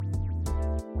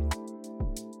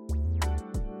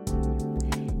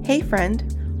Hey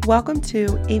friend, welcome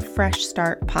to a Fresh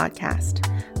Start podcast.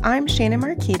 I'm Shannon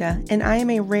Marquita and I am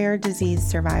a rare disease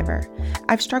survivor.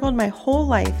 I've struggled my whole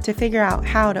life to figure out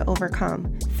how to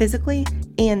overcome, physically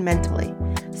and mentally.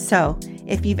 So,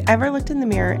 if you've ever looked in the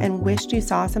mirror and wished you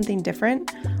saw something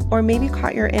different, or maybe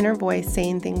caught your inner voice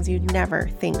saying things you'd never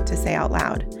think to say out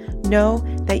loud, know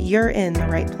that you're in the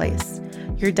right place.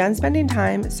 You're done spending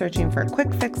time searching for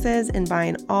quick fixes and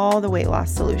buying all the weight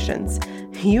loss solutions.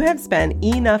 You have spent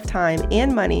enough time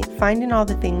and money finding all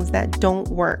the things that don't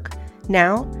work.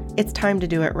 Now, it's time to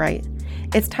do it right.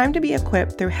 It's time to be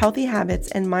equipped through healthy habits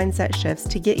and mindset shifts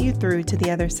to get you through to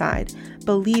the other side,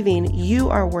 believing you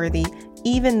are worthy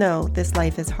even though this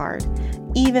life is hard.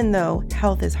 Even though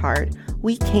health is hard,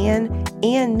 we can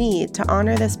and need to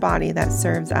honor this body that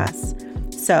serves us.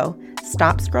 So,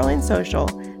 stop scrolling social,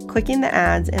 clicking the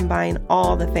ads, and buying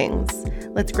all the things.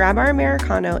 Let's grab our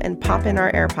Americano and pop in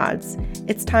our AirPods.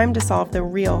 It's time to solve the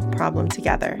real problem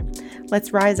together.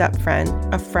 Let's rise up, friend.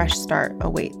 A fresh start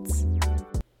awaits.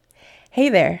 Hey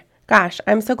there. Gosh,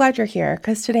 I'm so glad you're here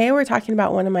because today we're talking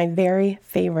about one of my very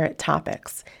favorite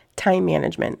topics, time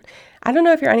management. I don't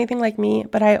know if you're anything like me,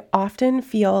 but I often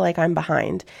feel like I'm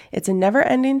behind. It's a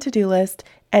never-ending to-do list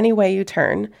any way you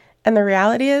turn. And the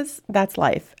reality is, that's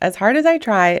life. As hard as I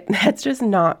try, that's just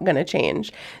not going to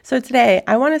change. So today,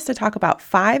 I want us to talk about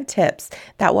 5 tips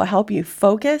that will help you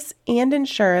focus and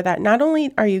ensure that not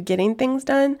only are you getting things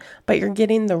done, but you're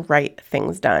getting the right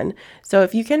things done. So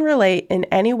if you can relate in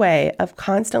any way of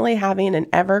constantly having an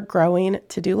ever-growing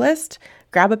to-do list,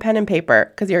 grab a pen and paper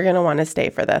because you're going to want to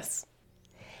stay for this.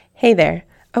 Hey there.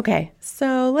 Okay,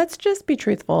 so let's just be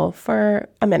truthful for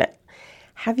a minute.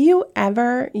 Have you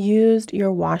ever used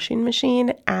your washing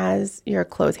machine as your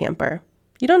clothes hamper?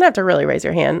 You don't have to really raise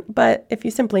your hand, but if you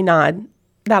simply nod,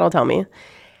 that'll tell me.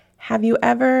 Have you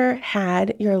ever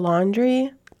had your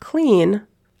laundry clean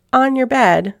on your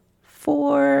bed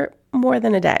for more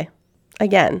than a day?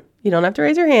 Again, you don't have to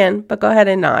raise your hand, but go ahead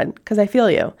and nod because I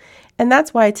feel you. And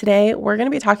that's why today we're going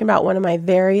to be talking about one of my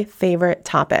very favorite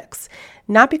topics.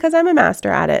 Not because I'm a master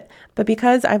at it, but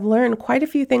because I've learned quite a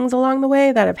few things along the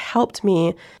way that have helped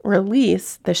me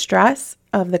release the stress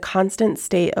of the constant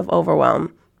state of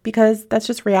overwhelm. Because that's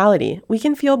just reality. We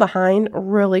can feel behind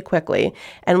really quickly,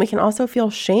 and we can also feel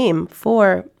shame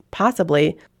for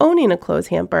possibly owning a clothes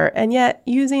hamper and yet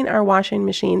using our washing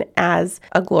machine as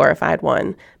a glorified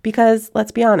one. Because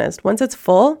let's be honest, once it's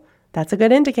full, that's a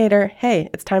good indicator, hey,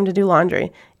 it's time to do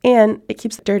laundry. And it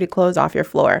keeps dirty clothes off your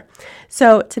floor.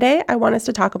 So today I want us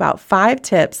to talk about 5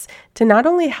 tips to not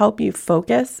only help you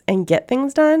focus and get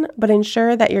things done, but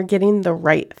ensure that you're getting the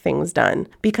right things done.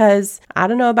 Because I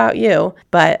don't know about you,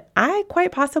 but I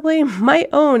quite possibly might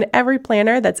own every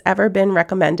planner that's ever been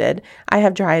recommended. I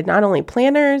have tried not only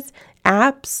planners,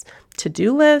 apps,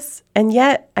 to-do lists, and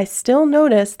yet I still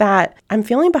notice that I'm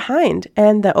feeling behind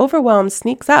and the overwhelm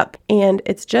sneaks up and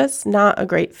it's just not a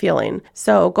great feeling.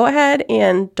 So go ahead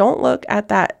and don't look at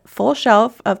that full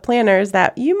shelf of planners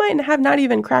that you might have not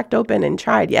even cracked open and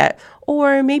tried yet,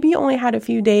 or maybe you only had a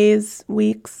few days,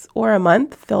 weeks, or a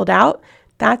month filled out.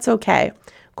 That's okay.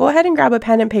 Go ahead and grab a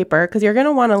pen and paper because you're going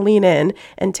to want to lean in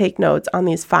and take notes on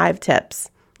these 5 tips.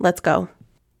 Let's go.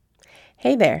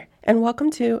 Hey there. And welcome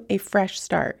to A Fresh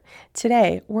Start.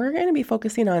 Today, we're going to be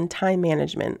focusing on time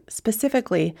management,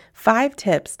 specifically 5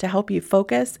 tips to help you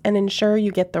focus and ensure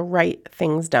you get the right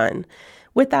things done.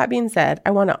 With that being said,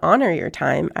 I want to honor your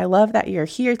time. I love that you're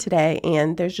here today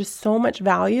and there's just so much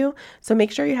value. So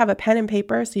make sure you have a pen and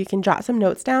paper so you can jot some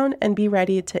notes down and be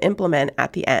ready to implement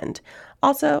at the end.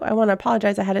 Also, I want to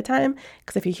apologize ahead of time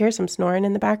because if you hear some snoring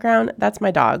in the background, that's my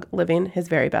dog living his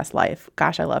very best life.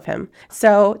 Gosh, I love him.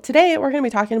 So today we're going to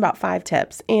be talking about 5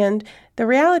 tips. And the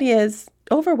reality is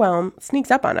overwhelm sneaks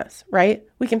up on us, right?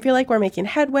 We can feel like we're making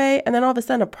headway and then all of a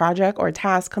sudden a project or a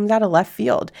task comes out of left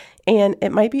field and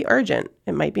it might be urgent.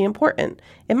 It might be important.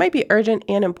 It might be urgent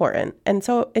and important. And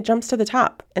so it jumps to the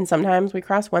top. And sometimes we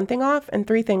cross one thing off and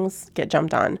 3 things get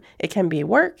jumped on. It can be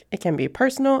work. It can be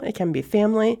personal. It can be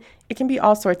family. It can be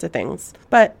all sorts of things.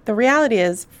 But the reality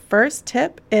is, first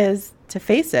tip is to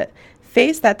face it.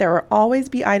 Face that there will always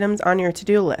be items on your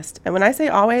to-do list. And when I say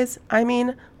always, I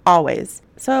mean always.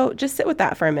 So just sit with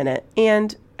that for a minute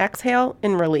and exhale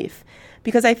in relief.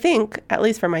 Because I think, at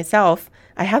least for myself,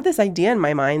 I have this idea in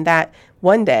my mind that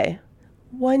one day,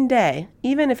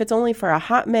 even if it's only for a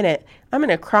hot minute, I'm going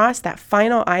to cross that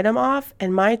final item off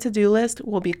and my to-do list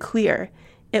will be clear.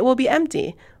 It will be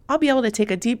empty. I'll be able to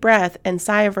take a deep breath and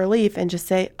sigh of relief and just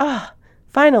say,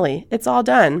 finally, it's all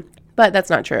done. But that's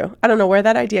not true. I don't know where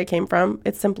that idea came from.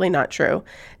 It's simply not true.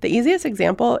 The easiest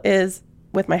example is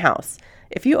with my house.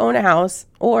 If you own a house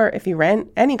or if you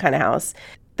rent any kind of house,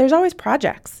 there's always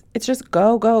projects. It's just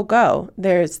go, go, go.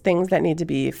 There's things that need to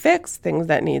be fixed, things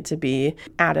that need to be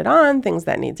added on, things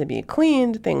that need to be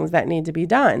cleaned, things that need to be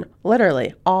done,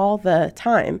 literally all the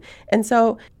time. And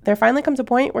so there finally comes a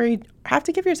point where you have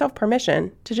to give yourself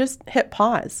permission to just hit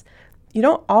pause. You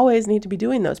don't always need to be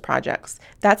doing those projects.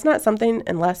 That's not something,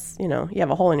 unless, you have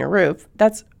a hole in your roof,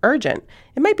 that's urgent.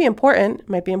 It might be important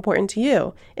to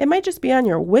you. It might just be on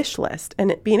your wish list,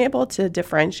 and being able to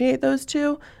differentiate those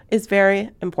two is very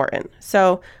important.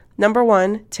 So, number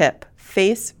 1 tip,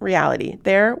 face reality.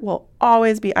 There will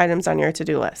always be items on your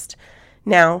to-do list.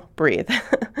 Now, breathe.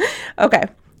 Okay.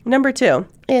 Number 2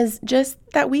 is just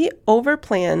that we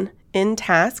overplan in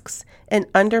tasks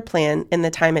and underplan in the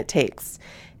time it takes.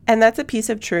 And that's a piece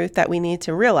of truth that we need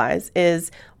to realize,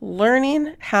 is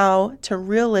learning how to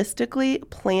realistically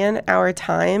plan our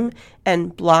time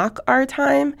and block our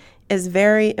time is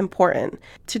very important.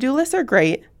 To-do lists are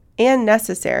great and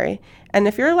necessary. And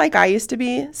if you're like I used to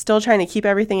be, still trying to keep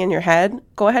everything in your head,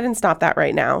 go ahead and stop that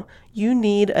right now. You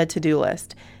need a to-do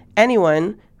list.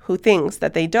 Anyone who thinks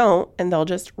that they don't and they'll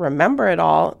just remember it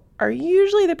all are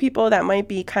usually the people that might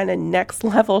be kind of next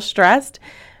level stressed,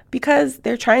 because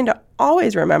they're trying to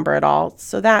always remember it all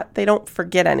so that they don't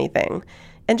forget anything.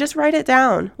 And just write it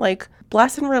down, like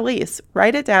bless and release.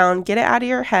 Write it down, get it out of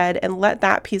your head, and let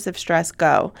that piece of stress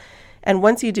go. And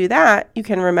once you do that, you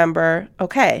can remember,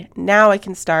 okay, now I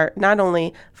can start not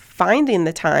only finding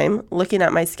the time, looking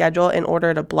at my schedule in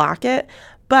order to block it,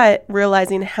 but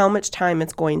realizing how much time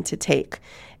it's going to take.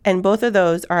 And both of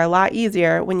those are a lot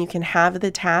easier when you can have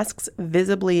the tasks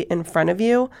visibly in front of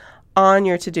you on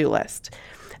your to-do list.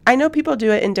 I know people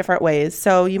do it in different ways.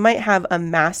 So you might have a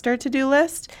master to-do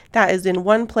list that is in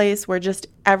one place where just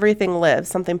everything lives.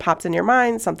 Something pops in your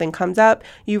mind, something comes up,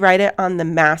 you write it on the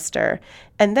master.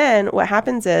 And then what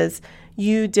happens is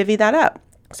you divvy that up.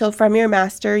 So from your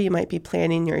master, you might be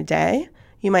planning your day,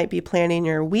 you might be planning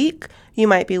your week, you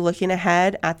might be looking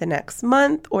ahead at the next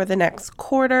month or the next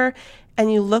quarter,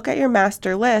 and you look at your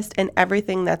master list and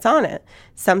everything that's on it.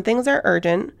 Some things are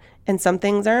urgent, and some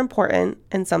things are important,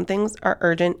 and some things are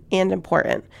urgent and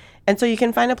important. And so you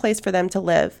can find a place for them to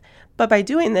live. But by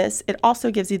doing this, it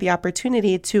also gives you the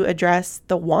opportunity to address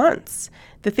the wants,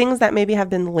 the things that maybe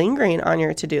have been lingering on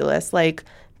your to-do list, like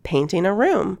painting a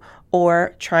room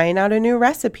or trying out a new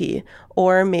recipe,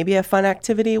 or maybe a fun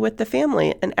activity with the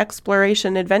family, an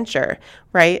exploration adventure,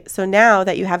 right? So now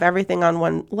that you have everything on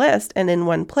one list and in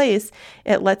one place,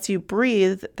 it lets you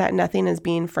breathe that nothing is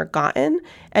being forgotten,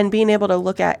 and being able to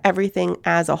look at everything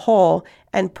as a whole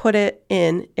and put it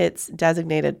in its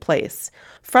designated place.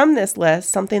 From this list,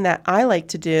 something that I like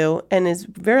to do, and is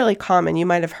very common, you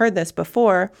might have heard this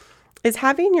before, is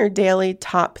having your daily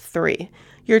top 3.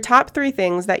 Your top 3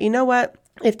 things that, you know what,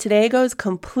 if today goes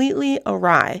completely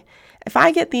awry, if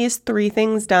I get these 3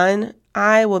 things done,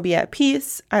 I will be at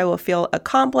peace, I will feel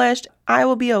accomplished, I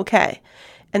will be okay.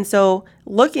 And so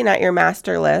looking at your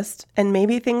master list, and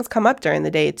maybe things come up during the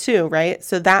day too, right?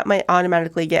 So that might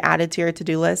automatically get added to your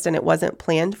to-do list and it wasn't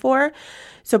planned for.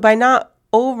 So by not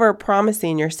over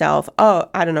promising yourself, oh,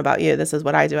 I don't know about you, this is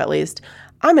what I do at least,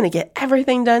 I'm going to get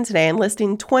everything done today and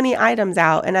listing 20 items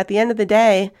out. And at the end of the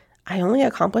day, I only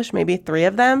accomplished maybe 3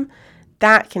 of them.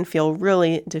 That can feel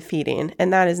really defeating,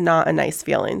 and that is not a nice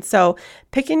feeling. So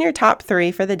picking your top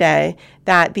 3 for the day,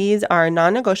 that these are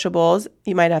non-negotiables.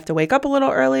 You might have to wake up a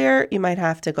little earlier. You might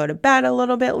have to go to bed a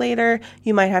little bit later.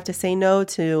 You might have to say no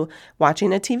to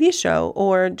watching a TV show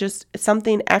or just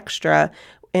something extra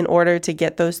in order to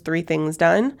get those 3 things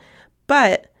done.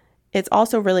 But it's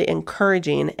also really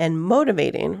encouraging and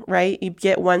motivating, right? You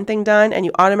get one thing done and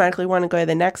you automatically want to go to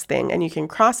the next thing, and you can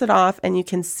cross it off and you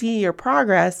can see your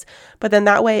progress. But then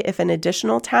that way, if an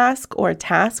additional task or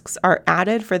tasks are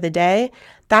added for the day,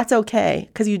 that's okay,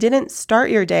 because you didn't start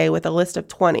your day with a list of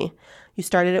 20. You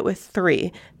started it with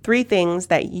 3 things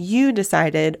that you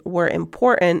decided were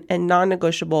important and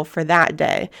non-negotiable for that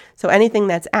day. So anything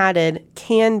that's added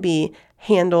can be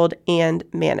handled and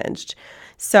managed.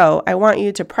 So I want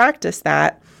you to practice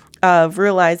that, of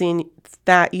realizing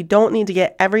that you don't need to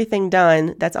get everything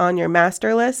done that's on your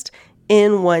master list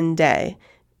in one day.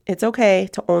 It's okay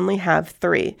to only have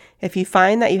 3. If you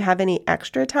find that you have any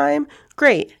extra time,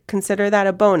 great, consider that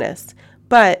a bonus.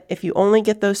 But if you only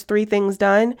get those 3 things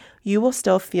done, you will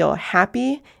still feel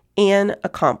happy and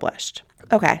accomplished.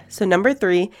 Okay, so number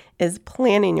 3 is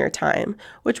planning your time,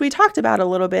 which we talked about a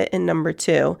little bit in number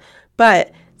 2.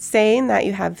 But saying that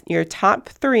you have your top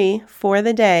 3 for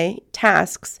the day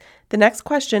tasks, the next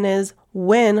question is,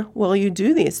 when will you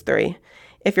do these 3?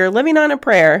 If you're living on a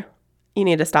prayer, you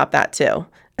need to stop that too.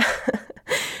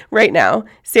 Right now,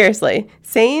 seriously,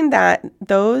 saying that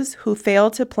those who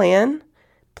fail to plan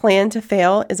Plan to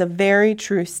fail is a very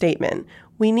true statement.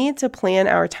 We need to plan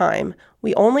our time.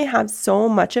 We only have so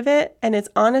much of it, and it's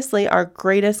honestly our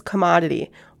greatest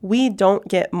commodity. We don't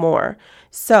get more.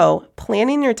 So,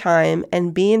 planning your time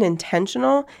and being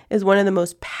intentional is one of the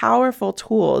most powerful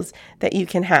tools that you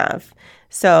can have.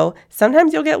 So,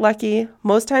 sometimes you'll get lucky,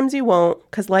 most times you won't,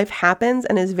 because life happens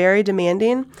and is very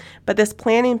demanding, but this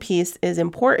planning piece is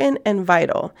important and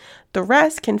vital. The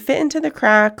rest can fit into the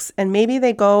cracks and maybe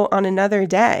they go on another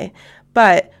day,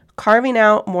 but carving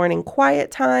out morning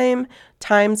quiet time,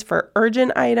 times for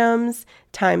urgent items,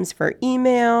 times for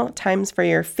email, times for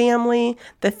your family,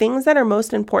 the things that are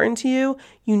most important to you,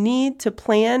 you need to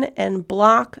plan and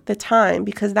block the time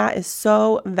because that is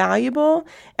so valuable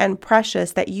and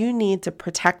precious that you need to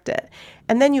protect it.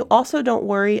 And then you also don't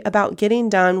worry about getting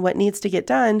done what needs to get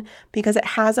done because it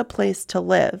has a place to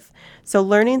live. So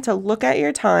learning to look at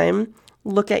your time,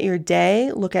 look at your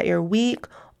day, look at your week,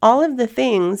 all of the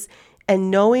things, and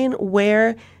knowing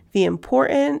where the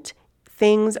important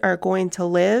things are going to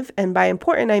live. And by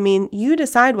important, I mean you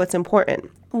decide what's important.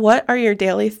 What are your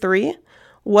daily 3?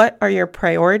 What are your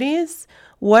priorities?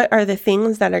 What are the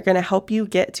things that are going to help you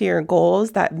get to your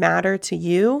goals that matter to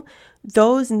you?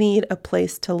 Those need a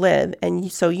place to live. And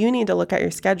so you need to look at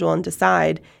your schedule and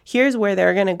decide, here's where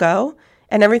they're going to go,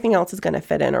 and everything else is going to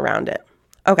fit in around it.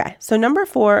 Okay, so number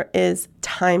 4 is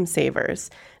time savers.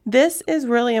 This is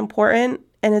really important.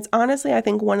 And it's honestly, I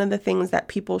think, one of the things that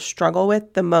people struggle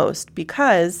with the most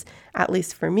because, at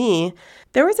least for me,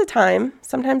 there was a time,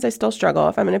 sometimes I still struggle,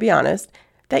 if I'm going to be honest,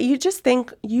 that you just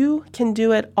think you can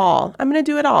do it all. I'm going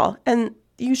to do it all. And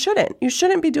you shouldn't. You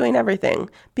shouldn't be doing everything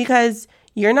because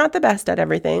you're not the best at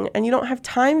everything and you don't have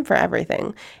time for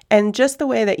everything. And just the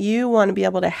way that you want to be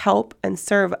able to help and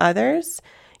serve others,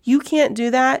 you can't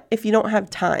do that if you don't have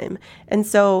time. And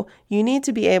so you need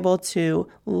to be able to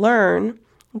learn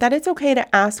that it's okay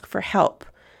to ask for help.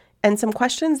 And some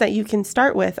questions that you can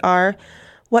start with are,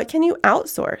 what can you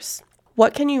outsource?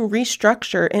 What can you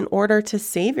restructure in order to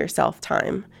save yourself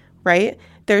time, right?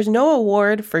 There's no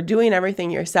award for doing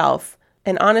everything yourself.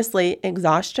 And honestly,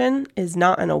 exhaustion is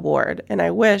not an award. And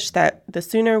I wish that the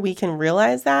sooner we can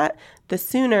realize that, the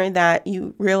sooner that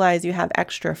you realize you have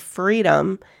extra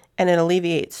freedom and it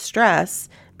alleviates stress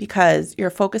because you're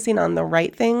focusing on the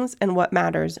right things and what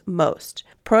matters most.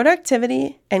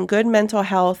 Productivity and good mental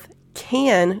health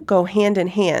can go hand in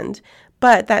hand,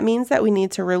 but that means that we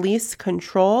need to release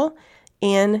control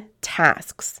and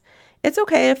tasks. It's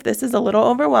okay if this is a little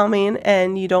overwhelming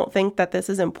and you don't think that this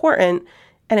is important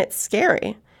and it's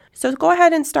scary. So go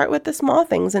ahead and start with the small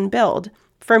things and build.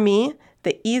 For me,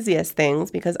 the easiest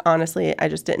things, because honestly, I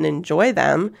just didn't enjoy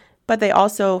them, but they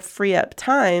also free up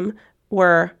time,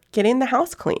 were getting the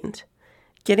house cleaned,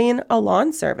 getting a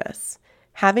lawn service,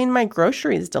 having my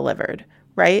groceries delivered,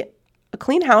 right? A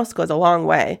clean house goes a long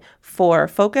way for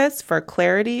focus, for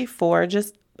clarity, for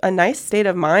just a nice state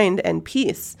of mind and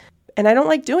peace. And I don't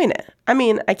like doing it. I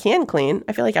mean, I can clean.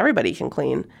 I feel like everybody can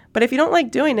clean. But if you don't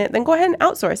like doing it, then go ahead and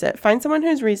outsource it. Find someone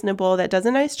who's reasonable, that does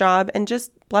a nice job, and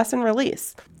just bless and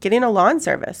release. Getting a lawn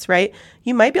service, right?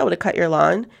 You might be able to cut your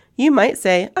lawn. You might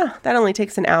say, oh, that only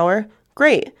takes an hour.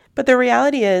 Great. But the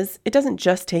reality is, it doesn't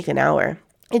just take an hour.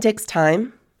 It takes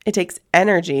time. It takes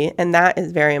energy. And that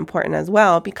is very important as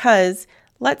well, because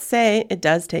let's say it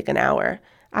does take an hour.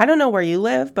 I don't know where you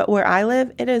live, but where I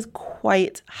live, it is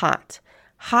quite hot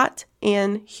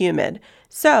and humid.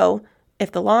 So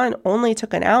if the lawn only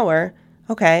took an hour,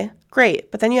 okay, great.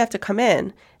 But then you have to come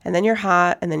in and then you're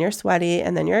hot and then you're sweaty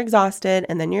and then you're exhausted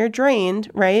and then you're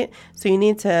drained, right? So you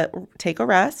need to take a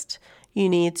rest. You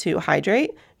need to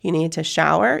hydrate. You need to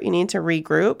shower. You need to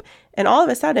regroup. And all of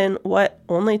a sudden, what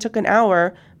only took an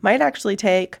hour might actually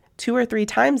take 2 or 3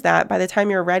 times that by the time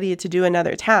you're ready to do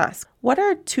another task. What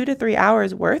are 2 to 3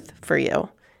 hours worth for you?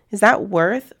 Is that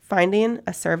worth finding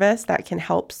a service that can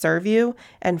help serve you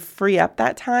and free up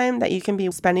that time that you can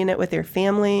be spending it with your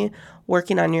family,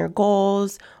 working on your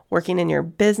goals, working in your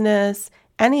business,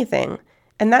 anything?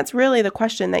 And that's really the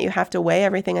question that you have to weigh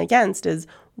everything against is,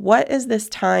 what is this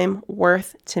time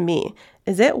worth to me?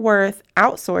 Is it worth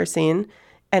outsourcing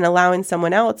and allowing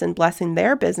someone else and blessing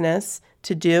their business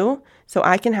to do so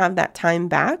I can have that time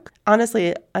back?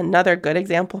 Honestly, another good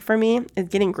example for me is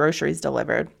getting groceries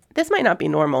delivered. This might not be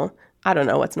normal. I don't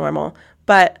know what's normal,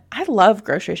 but I love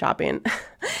grocery shopping.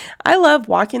 I love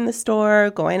walking the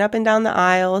store, going up and down the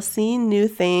aisle, seeing new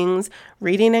things,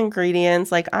 reading ingredients.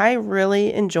 Like, I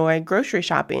really enjoy grocery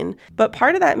shopping, but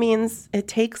part of that means it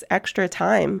takes extra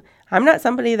time. I'm not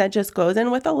somebody that just goes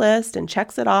in with a list and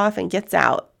checks it off and gets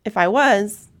out. If I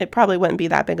was, it probably wouldn't be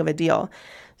that big of a deal.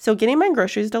 So getting my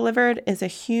groceries delivered is a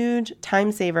huge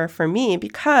time saver for me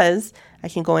because I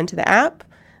can go into the app,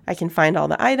 I can find all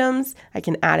the items, I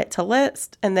can add it to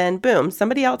list, and then boom,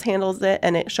 somebody else handles it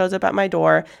and it shows up at my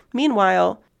door.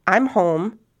 Meanwhile, I'm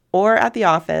home or at the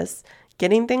office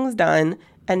getting things done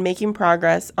and making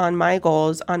progress on my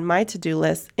goals, on my to-do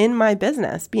list, in my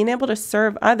business, being able to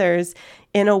serve others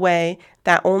in a way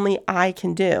that only I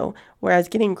can do. Whereas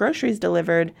getting groceries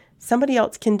delivered, somebody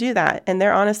else can do that, and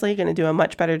they're honestly going to do a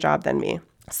much better job than me.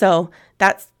 So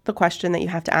that's the question that you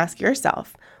have to ask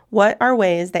yourself. What are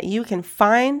ways that you can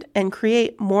find and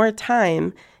create more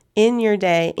time in your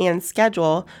day and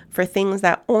schedule for things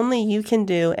that only you can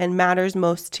do and matters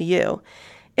most to you?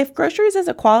 If groceries is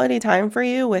a quality time for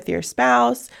you with your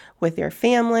spouse, with your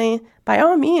family, by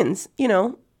all means,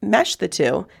 mesh the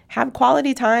two, have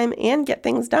quality time and get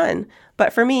things done.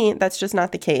 But for me, that's just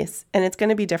not the case, and it's going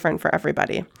to be different for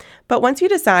everybody. But once you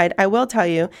decide, I will tell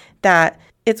you that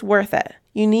it's worth it.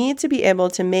 You need to be able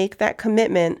to make that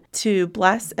commitment to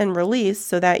bless and release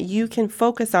so that you can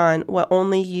focus on what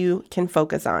only you can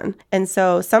focus on. And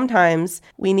so sometimes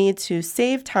we need to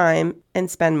save time and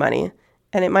spend money.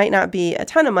 And it might not be a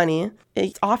ton of money.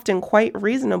 It's often quite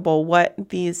reasonable what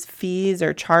these fees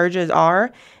or charges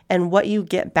are, and what you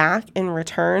get back in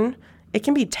return, it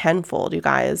can be tenfold, you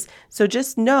guys. So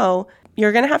just know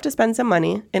you're going to have to spend some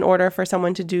money in order for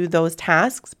someone to do those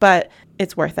tasks, but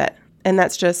it's worth it. And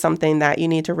that's just something that you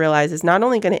need to realize is not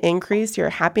only going to increase your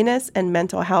happiness and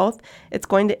mental health, it's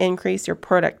going to increase your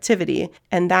productivity,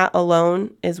 and that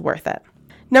alone is worth it.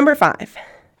 Number 5.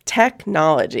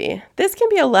 Technology. This can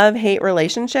be a love-hate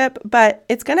relationship, but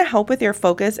it's going to help with your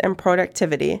focus and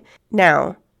productivity.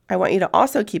 Now, I want you to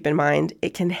also keep in mind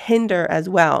it can hinder as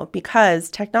well, because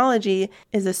technology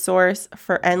is a source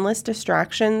for endless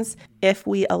distractions if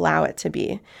we allow it to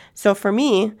be. So for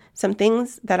me, some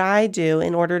things that I do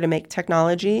in order to make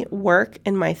technology work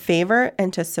in my favor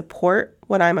and to support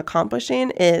what I'm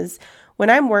accomplishing is when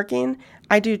I'm working,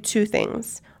 I do 2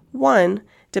 things. 1,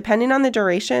 depending on the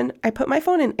duration, I put my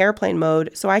phone in airplane mode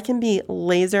so I can be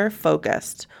laser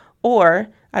focused. Or,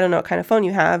 I don't know what kind of phone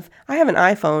you have. I have an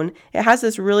iPhone. It has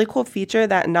this really cool feature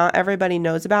that not everybody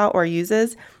knows about or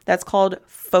uses that's called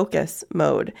focus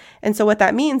mode. And so what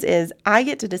that means is I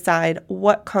get to decide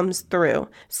what comes through.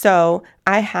 So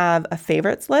I have a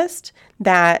favorites list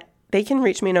that they can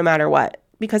reach me no matter what.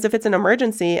 Because if it's an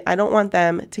emergency, I don't want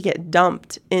them to get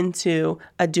dumped into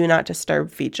a do not disturb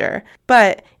feature.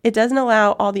 But it doesn't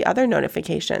allow all the other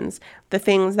notifications, the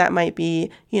things that might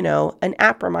be, an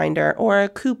app reminder or a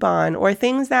coupon or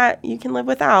things that you can live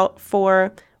without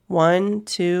for 1,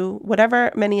 2,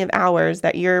 whatever many of hours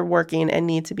that you're working and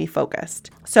need to be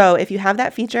focused. So if you have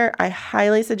that feature, I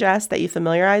highly suggest that you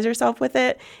familiarize yourself with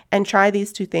it and try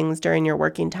these 2 things during your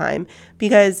working time,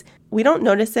 because we don't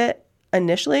notice it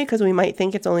initially because we might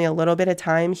think it's only a little bit of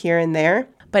time here and there.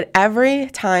 But every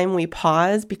time we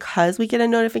pause because we get a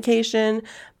notification,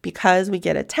 because we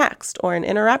get a text or an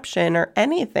interruption or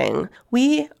anything,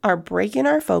 we are breaking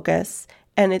our focus,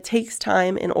 and it takes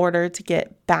time in order to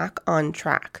get back on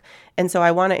track. And so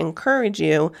I want to encourage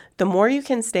you, the more you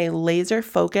can stay laser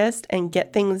focused and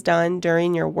get things done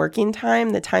during your working time,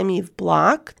 the time you've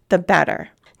blocked, the better.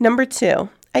 Number 2.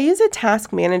 I use a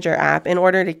task manager app in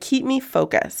order to keep me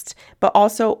focused, but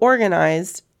also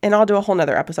organized. And I'll do a whole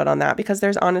nother episode on that because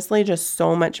there's honestly just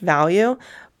so much value.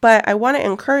 But I want to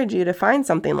encourage you to find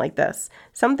something like this,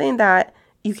 something that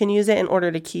you can use it in order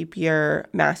to keep your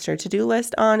master to-do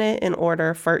list on it in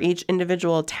order for each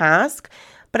individual task.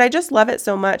 But I just love it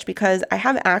so much because I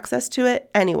have access to it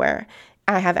anywhere.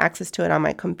 I have access to it on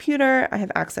my computer. I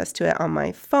have access to it on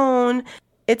my phone.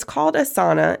 It's called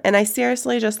Asana, and I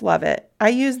seriously just love it. I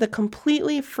use the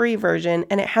completely free version,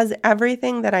 and it has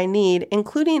everything that I need,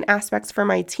 including aspects for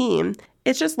my team.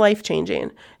 It's just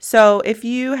life-changing. So if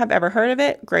you have ever heard of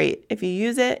it, great. If you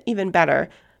use it, even better.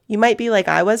 You might be like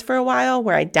I was for a while,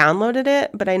 where I downloaded it,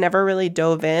 but I never really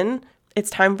dove in. It's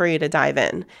time for you to dive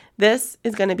in. This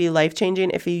is going to be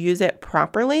life-changing if you use it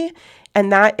properly,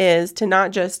 and that is to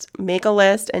not just make a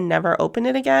list and never open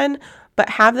it again, but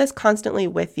have this constantly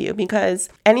with you, because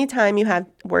anytime you have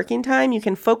working time, you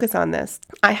can focus on this.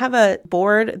 I have a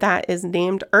board that is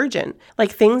named urgent, like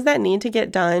things that need to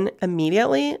get done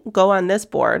immediately go on this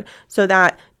board so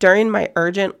that during my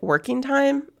urgent working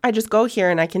time, I just go here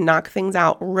and I can knock things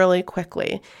out really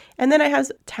quickly. And then I have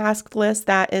a task list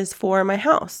that is for my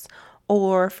house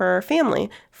or for family,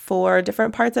 for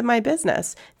different parts of my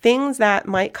business, things that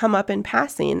might come up in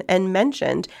passing and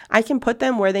mentioned. I can put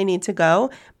them where they need to go,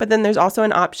 but then there's also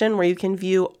an option where you can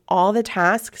view all the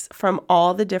tasks from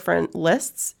all the different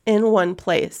lists in one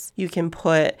place. You can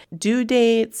put due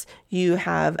dates. You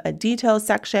have a details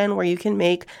section where you can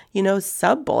make,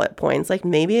 sub bullet points. Like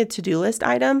maybe a to-do list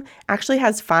item actually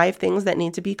has 5 things that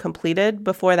need to be completed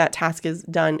before that task is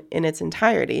done in its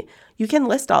entirety. You can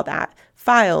list all that.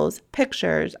 Files,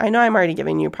 pictures. I know I'm already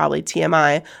giving you probably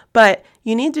TMI, but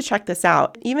you need to check this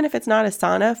out. Even if it's not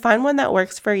Asana, find one that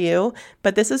works for you.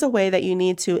 But this is a way that you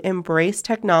need to embrace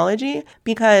technology,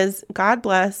 because God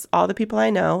bless all the people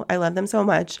I know. I love them so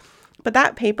much. But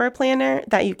that paper planner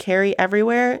that you carry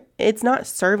everywhere, it's not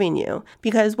serving you,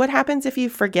 because what happens if you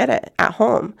forget it at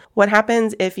home? What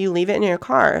happens if you leave it in your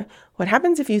car? What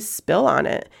happens if you spill on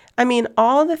it? I mean,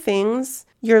 all the things.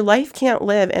 Your life can't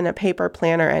live in a paper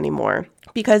planner anymore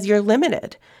because you're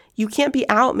limited. You can't be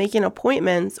out making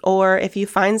appointments, or if you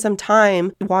find some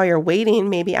time while you're waiting,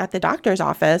 maybe at the doctor's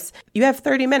office, you have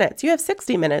 30 minutes, you have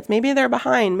 60 minutes, maybe they're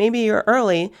behind, maybe you're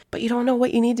early, but you don't know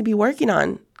what you need to be working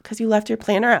on because you left your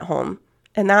planner at home.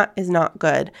 And that is not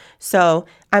good. So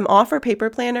I'm all for paper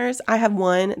planners. I have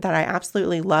one that I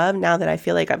absolutely love now that I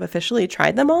feel like I've officially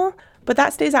tried them all. But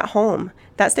that stays at home.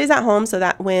 That stays at home so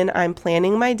that when I'm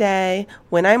planning my day,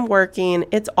 when I'm working,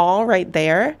 it's all right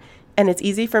there. And it's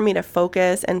easy for me to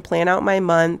focus and plan out my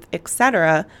month,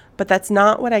 etc. But that's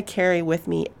not what I carry with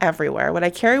me everywhere. What I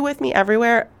carry with me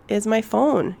everywhere is my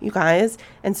phone, you guys.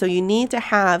 And so you need to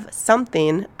have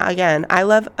something. Again, I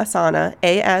love Asana,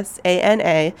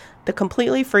 Asana. The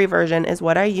completely free version is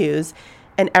what I use.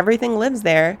 And everything lives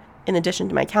there in addition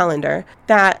to my calendar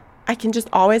that I can just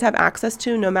always have access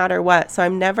to no matter what. So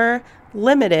I'm never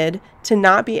limited to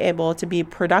not be able to be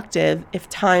productive if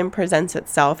time presents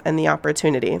itself and the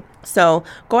opportunity. So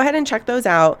go ahead and check those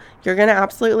out. You're going to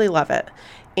absolutely love it.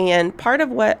 And part of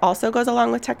what also goes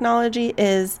along with technology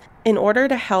is, in order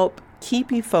to help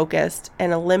keep you focused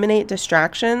and eliminate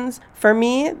distractions, for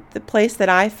me, the place that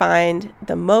I find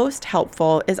the most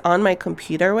helpful is on my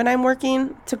computer when I'm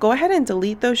working, to go ahead and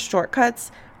delete those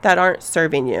shortcuts that aren't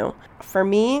serving you. For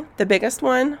me, the biggest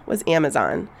one was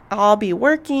Amazon. I'll be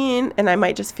working and I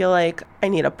might just feel like I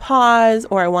need a pause,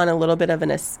 or I want a little bit of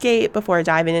an escape before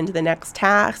diving into the next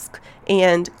task.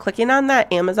 And clicking on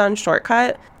that Amazon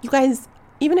shortcut, you guys,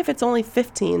 even if it's only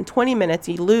 15, 20 minutes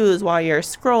you lose while you're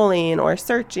scrolling or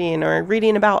searching or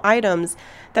reading about items,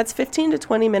 that's 15 to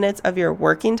 20 minutes of your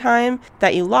working time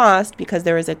that you lost because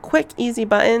there was a quick, easy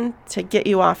button to get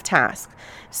you off task.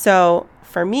 So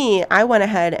for me, I went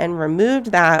ahead and removed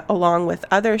that along with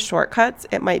other shortcuts.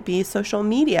 It might be social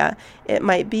media. It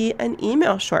might be an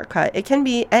email shortcut. It can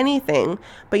be anything,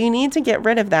 but you need to get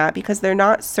rid of that because they're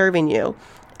not serving you.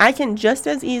 I can just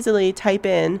as easily type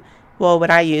in, well,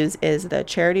 what I use is the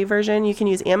charity version. You can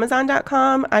use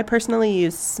Amazon.com. I personally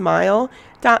use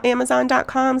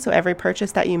smile.amazon.com. So every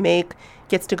purchase that you make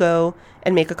gets to go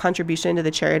and make a contribution to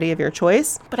the charity of your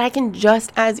choice. But I can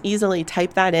just as easily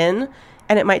type that in,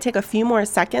 and it might take a few more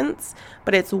seconds,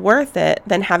 but it's worth it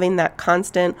than having that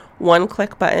constant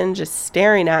one-click button just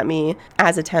staring at me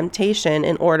as a temptation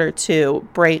in order to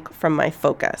break from my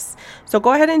focus. So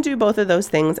go ahead and do both of those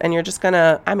things, and you're just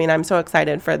gonna, I'm so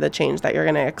excited for the change that you're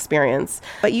gonna experience.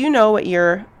 But you know what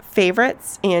your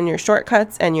favorites and your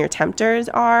shortcuts and your tempters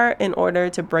are in order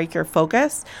to break your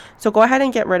focus. So go ahead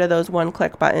and get rid of those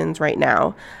one-click buttons right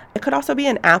now. It could also be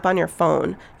an app on your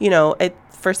phone.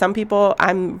 For some people,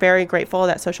 I'm very grateful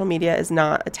that social media is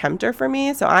not a tempter for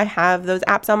me. So I have those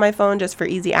apps on my phone just for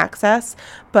easy access.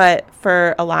 But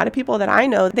for a lot of people that I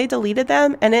know, they deleted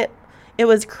them, and it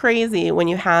was crazy when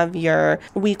you have your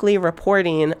weekly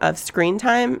reporting of screen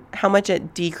time, how much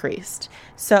it decreased.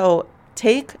 So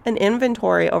take an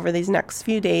inventory over these next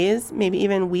few days, maybe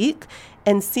even week,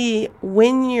 and see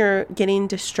when you're getting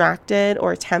distracted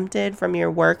or tempted from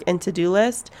your work and to-do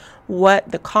list,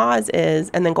 what the cause is,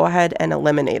 and then go ahead and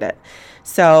eliminate it.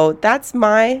 So that's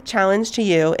my challenge to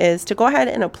you, is to go ahead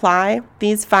and apply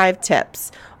these 5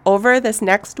 tips over this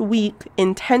next week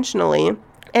intentionally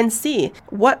and see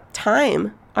what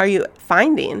time are you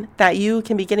finding that you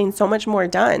can be getting so much more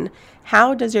done.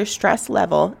 How does your stress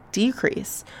level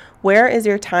decrease? Where is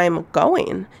your time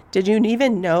going? Did you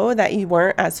even know that you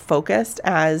weren't as focused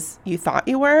as you thought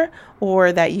you were,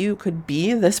 or that you could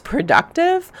be this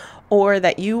productive, or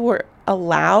that you were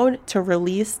allowed to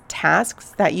release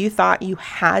tasks that you thought you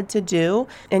had to do,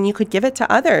 and you could give it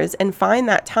to others and find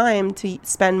that time to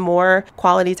spend more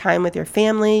quality time with your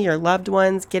family, your loved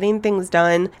ones, getting things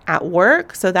done at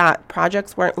work so that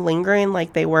projects weren't lingering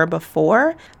like they were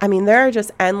before. There are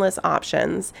just endless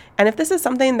options. And if this is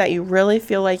something that you really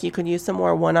feel like you could use some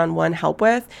more one-on-one help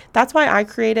with, that's why I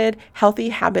created Healthy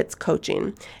Habits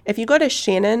Coaching. If you go to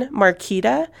Shannon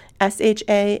Markita,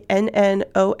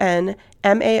 ShannonMarkita,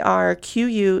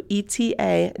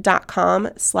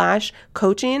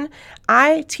 marqueta.com/coaching,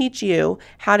 I teach you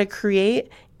how to create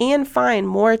and find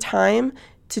more time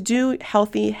to do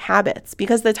healthy habits,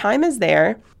 because the time is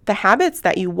there. The habits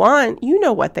that you want, you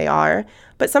know what they are,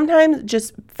 but sometimes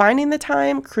just finding the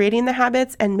time, creating the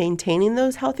habits, and maintaining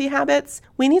those healthy habits,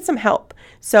 we need some help.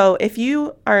 So if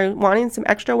you are wanting some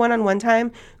extra one-on-one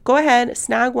time, go ahead,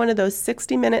 snag one of those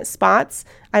 60-minute spots.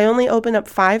 I only open up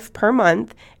 5 per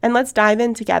month, and let's dive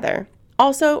in together.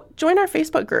 Also, join our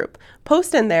Facebook group.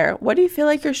 Post in there, what do you feel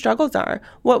like your struggles are?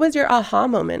 What was your aha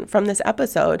moment from this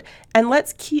episode? And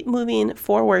let's keep moving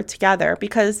forward together,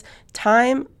 because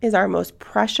time is our most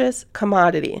precious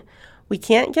commodity. We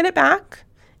can't get it back,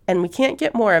 and we can't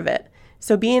get more of it.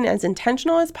 So being as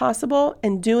intentional as possible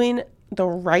and doing the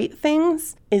right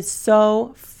things is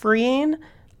so freeing,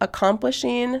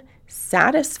 accomplishing,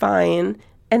 satisfying,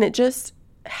 and it just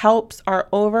helps our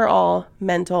overall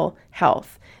mental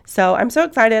health. So I'm so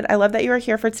excited. I love that you are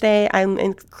here for today. I'm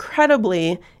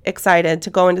incredibly excited to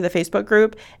go into the Facebook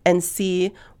group and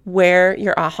see where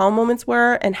your aha moments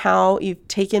were and how you've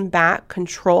taken back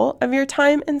control of your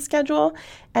time and schedule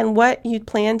and what you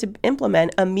plan to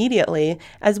implement immediately,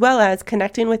 as well as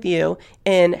connecting with you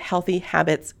in Healthy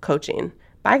Habits Coaching.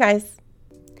 Bye, guys.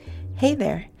 Hey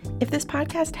there. If this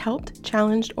podcast helped,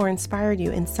 challenged, or inspired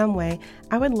you in some way,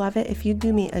 I would love it if you'd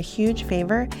do me a huge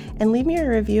favor and leave me a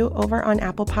review over on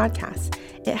Apple Podcasts.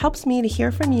 It helps me to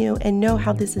hear from you and know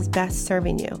how this is best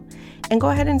serving you. And go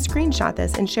ahead and screenshot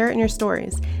this and share it in your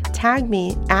stories. Tag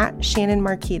me at Shannon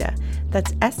Marqueta.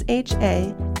 That's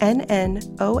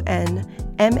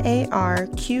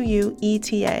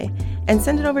ShannonMarqueta. And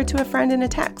send it over to a friend in a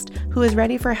text who is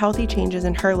ready for healthy changes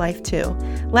in her life too.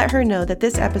 Let her know that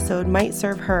this episode might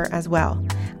serve her as well.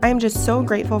 I am just so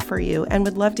grateful for you and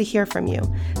would love to hear from you.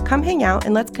 Come hang out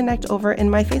and let's connect over in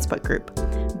my Facebook group,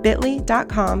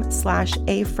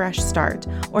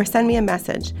 bit.ly.com/afreshstart, or send me a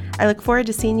message. I look forward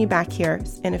to seeing you back here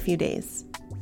in a few days.